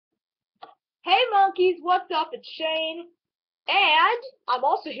Hey monkeys, what's up? It's Shane, and I'm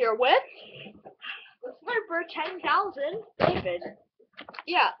also here with Slurper 10,000, David.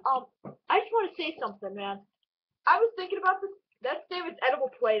 Yeah, I just want to say something, man. I was thinking about this. That's David's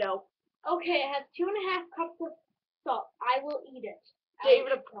edible Play-Doh. Okay, it has 2.5 cups of salt. I will eat it.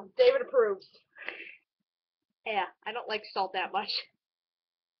 David approves. Yeah, I don't like salt that much.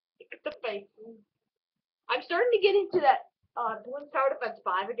 Look at the face. I'm starting to get into that Bloons Tower Defense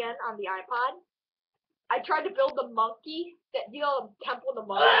 5 again on the iPod. I tried to build the monkey, that temple, the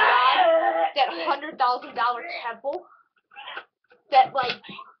monkey god, that $100,000 temple that like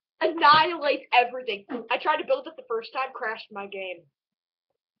annihilates everything. I tried to build it the first time, crashed my game.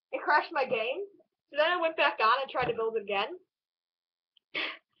 It crashed my game, so then I went back on and tried to build it again.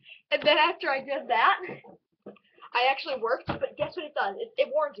 And then after I did that, I actually worked, but guess what it does?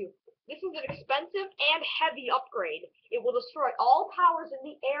 It warns you. This is an expensive and heavy upgrade. It will destroy all towers in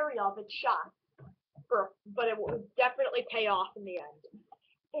the area of its shot. But it will definitely pay off in the end.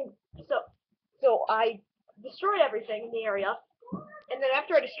 And so I destroyed everything in the area, and then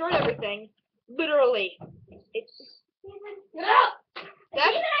after I destroyed everything, literally,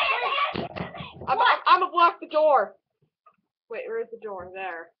 I'm gonna block the door. Wait, where's the door?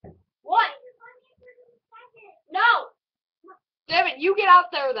 There. What? No! David, you get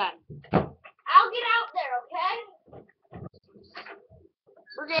out there then. I'll get out there, okay?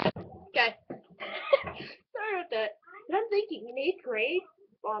 We're good. Okay. Sorry about that. And I'm thinking, in 8th grade,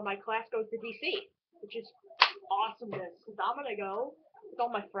 my class goes to DC, which is awesomeness. Because I'm gonna go with all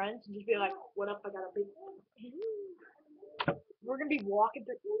my friends and just be like, "What up? I got a big." We're gonna be walking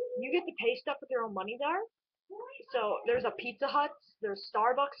through. You get to pay stuff with your own money there. So there's a Pizza Hut, there's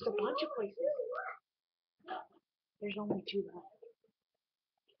Starbucks, there's a bunch of places. There's only 2 left.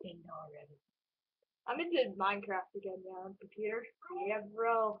 Already. I'm into Minecraft again now on computer. Yeah,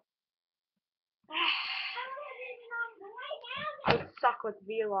 bro. I suck with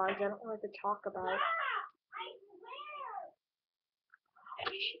vlogs. I don't know what to talk about.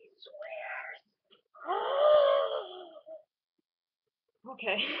 She swears.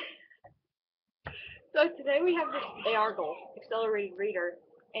 Okay. So today we have this AR goal, Accelerated Reader,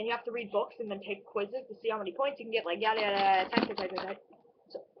 and you have to read books and then take quizzes to see how many points you can get, like yada yada,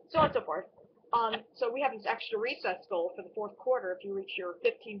 so on and so forth. So we have this extra recess goal for the 4th quarter if you reach your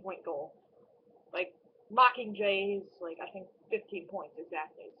 15-point goal. Like Mockingjay is like I think 15 points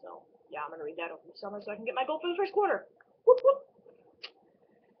exactly. So yeah, I'm gonna read that over the summer so I can get my goal for the 1st quarter. Whoop, whoop.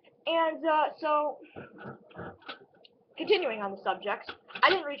 And so continuing on the subject, I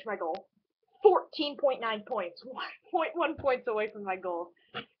didn't reach my goal. 14.9 points, 1.1 points away from my goal.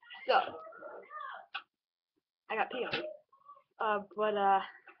 So I got pee on me.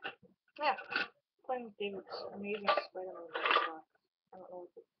 Yeah, playing with David's amazing Spider-Man box. I don't know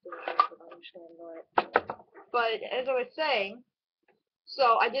what it's doing, but I'm just gonna ignore it. But as I was saying,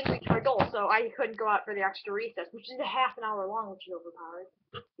 so I didn't reach my goal, so I couldn't go out for the extra recess, which is a half an hour long, which is overpowered.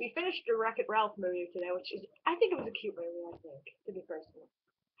 We finished the Wreck-It Ralph movie today, which is, I think it was a cute movie, I think, to be personal.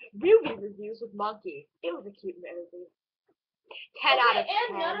 Movie reviews with Monkey. It was a cute movie. 10 out of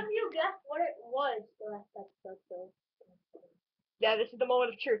 10. And none of you guessed what it was the last episode, so. Yeah, this is the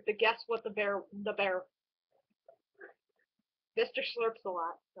moment of truth. The guess what the bear. Mr. Slurps a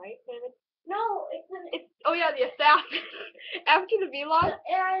lot, right, David? No, oh yeah, the assassin. After the vlog,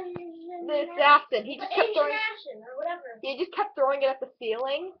 the assassin. He just kept throwing. Or whatever. He just kept throwing it at the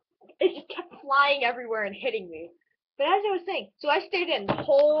ceiling. It just kept flying everywhere and hitting me. But as I was saying, so I stayed in the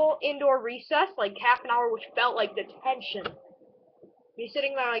whole indoor recess, like half an hour, which felt like detention. Me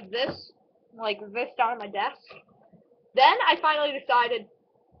sitting there like this down on my desk. Then I finally decided,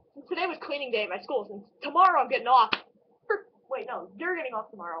 since today was cleaning day at my school, since tomorrow I'm getting off. Wait, no, you're getting off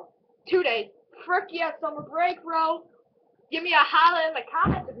tomorrow. 2 days. Frick yeah, summer break, bro. Give me a holla in the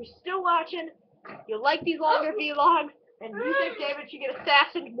comments if you're still watching. You like these longer vlogs, and you think David should get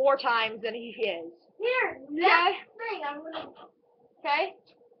assassinated more times than he is. Here, next thing I'm gonna. Okay.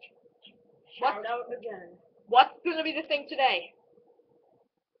 Shout out again. What's gonna be the thing today?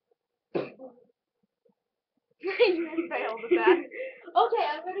 You failed with that. Okay,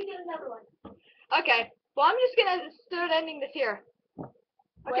 I'm gonna get another one. Okay. Well, I'm just gonna start ending this here.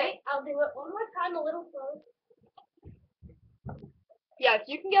 Okay. Wait, I'll do it one more time, a little close. Yeah, if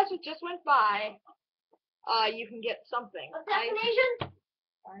you can guess what just went by, you can get something. Assassination?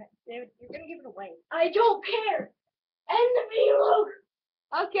 Alright, David, you're gonna give it away. I don't care. End the vlog.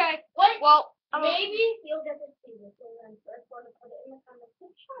 Okay. Wait. Well, maybe you'll get to see this, and then first want to put it in the comments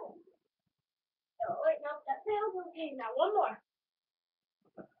section. Oh, wait, no, that failed. Okay, now one more.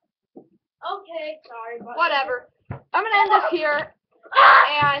 Okay, sorry, but whatever. I'm gonna end this here,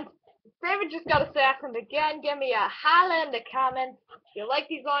 and David just got assassinated again. Give me a holla in the comments. If you like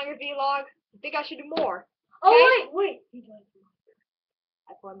these longer vlogs, I think I should do more. Oh, Okay? wait.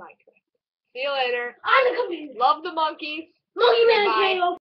 I play Minecraft. See you later. On the computer. Love the monkeys. Monkey Man Bye. KO.